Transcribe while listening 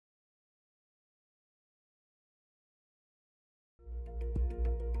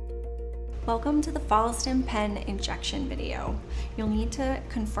Welcome to the Follistim Pen injection video. You'll need to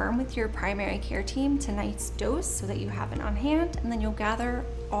confirm with your primary care team tonight's dose so that you have it on hand, and then you'll gather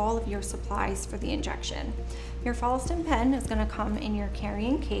all of your supplies for the injection. Your Follistim Pen is going to come in your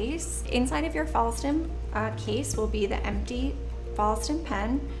carrying case. Inside of your Follistim case will be the empty Follistim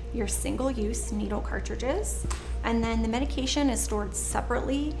Pen, your single-use needle cartridges, and then the medication is stored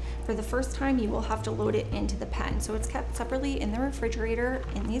separately. For the first time, you will have to load it into the pen. So it's kept separately in the refrigerator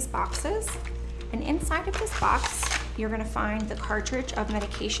in these boxes. And inside of this box, you're gonna find the cartridge of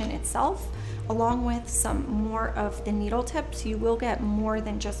medication itself, along with some more of the needle tips. You will get more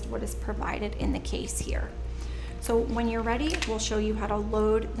than just what is provided in the case here. So when you're ready, we'll show you how to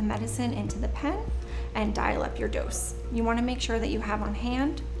load the medicine into the pen and dial up your dose. You wanna make sure that you have on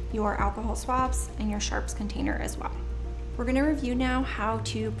hand your alcohol swabs and your sharps container as well. We're gonna review now how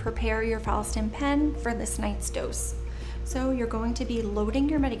to prepare your Follistim Pen for this night's dose. So you're going to be loading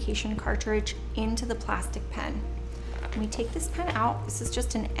your medication cartridge into the plastic pen. When we take this pen out, this is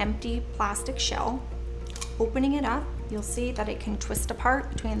just an empty plastic shell. Opening it up, you'll see that it can twist apart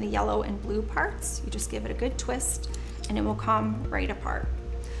between the yellow and blue parts. You just give it a good twist and it will come right apart.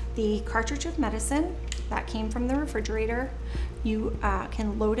 The cartridge of medicine that came from the refrigerator, you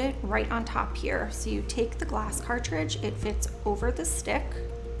can load it right on top here. So you take the glass cartridge, it fits over the stick,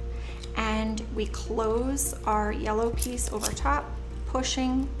 and we close our yellow piece over top,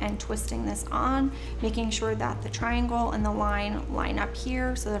 pushing and twisting this on, making sure that the triangle and the line up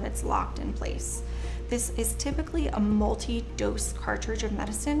here so that it's locked in place. This is typically a multi-dose cartridge of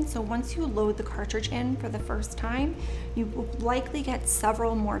medicine, so once you load the cartridge in for the first time, you will likely get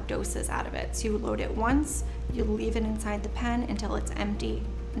several more doses out of it. So you load it once, you leave it inside the pen until it's empty,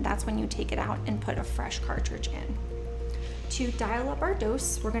 and that's when you take it out and put a fresh cartridge in. To dial up our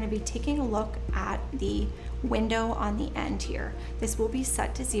dose, we're going to be taking a look at the window on the end here. This will be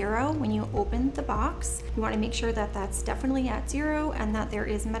set to 0 when you open the box. You want to make sure that that's definitely at 0 and that there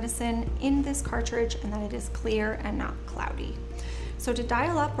is medicine in this cartridge and that it is clear and not cloudy. So to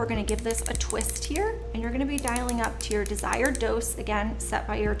dial up, we're going to give this a twist here, and you're going to be dialing up to your desired dose, again set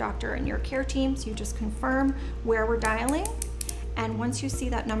by your doctor and your care team. So you just confirm where we're dialing, and once you see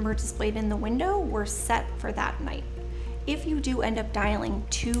that number displayed in the window, we're set for that night. If you do end up dialing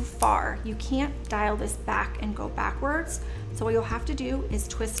too far, you can't dial this back and go backwards. So what you'll have to do is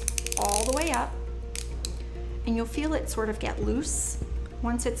twist all the way up, and you'll feel it sort of get loose.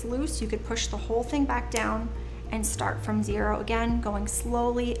 Once it's loose, you could push the whole thing back down and start from 0 again, going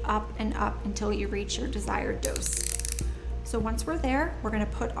slowly up and up until you reach your desired dose. So once we're there, we're gonna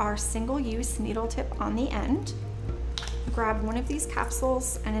put our single-use needle tip on the end. Grab one of these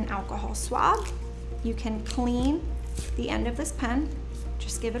capsules and an alcohol swab. You can clean the end of this pen,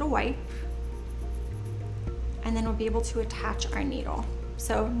 just give it a wipe, and then we'll be able to attach our needle.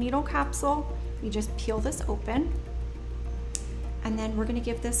 So needle capsule, we just peel this open, and then we're going to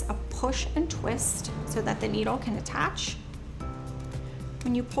give this a push and twist so that the needle can attach.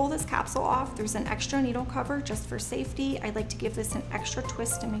 When you pull this capsule off, there's an extra needle cover just for safety. I like to give this an extra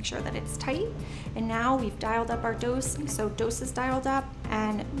twist to make sure that it's tight. And now we've dialed up our dose, so dose is dialed up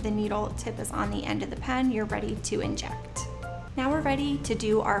and the needle tip is on the end of the pen. You're ready to inject. Now we're ready to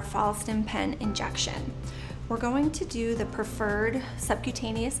do our Follistim Pen injection. We're going to do the preferred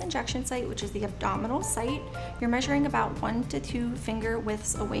subcutaneous injection site, which is the abdominal site. You're measuring about 1 to 2 finger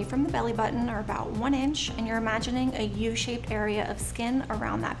widths away from the belly button, or about 1 inch, and you're imagining a U-shaped area of skin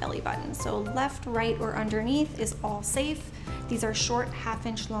around that belly button. So left, right, or underneath is all safe. These are short, 1/2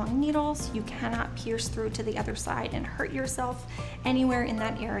 inch long needles. You cannot pierce through to the other side and hurt yourself. Anywhere in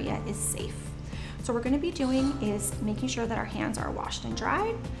that area is safe. So what we're going to be doing is making sure that our hands are washed and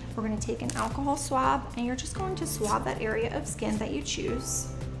dried. We're going to take an alcohol swab, and you're just going to swab that area of skin that you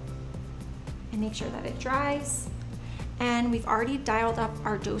choose and make sure that it dries. And we've already dialed up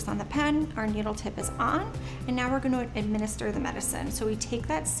our dose on the pen. Our needle tip is on, and now we're going to administer the medicine. So we take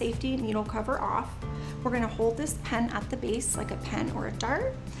that safety needle cover off. We're going to hold this pen at the base like a pen or a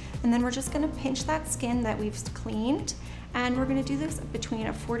dart, and then we're just going to pinch that skin that we've cleaned. And we're going to do this between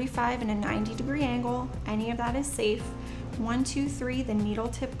a 45 and a 90-degree angle. Any of that is safe. 1, 2, 3, the needle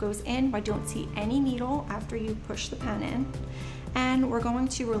tip goes in. I don't see any needle after you push the pen in. And we're going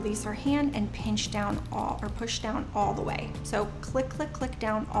to release our hand and pinch down push down all the way. So click, click, click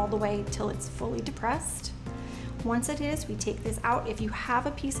down all the way till it's fully depressed. Once it is, we take this out. If you have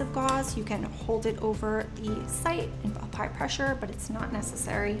a piece of gauze, you can hold it over the site and apply pressure, but it's not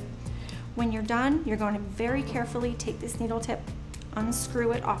necessary. When you're done, you're going to very carefully take this needle tip,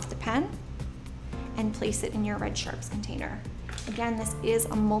 unscrew it off the pen, and place it in your red sharps container. Again, this is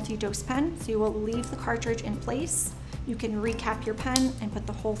a multi-dose pen, so you will leave the cartridge in place. You can recap your pen and put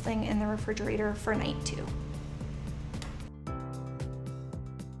the whole thing in the refrigerator for night 2.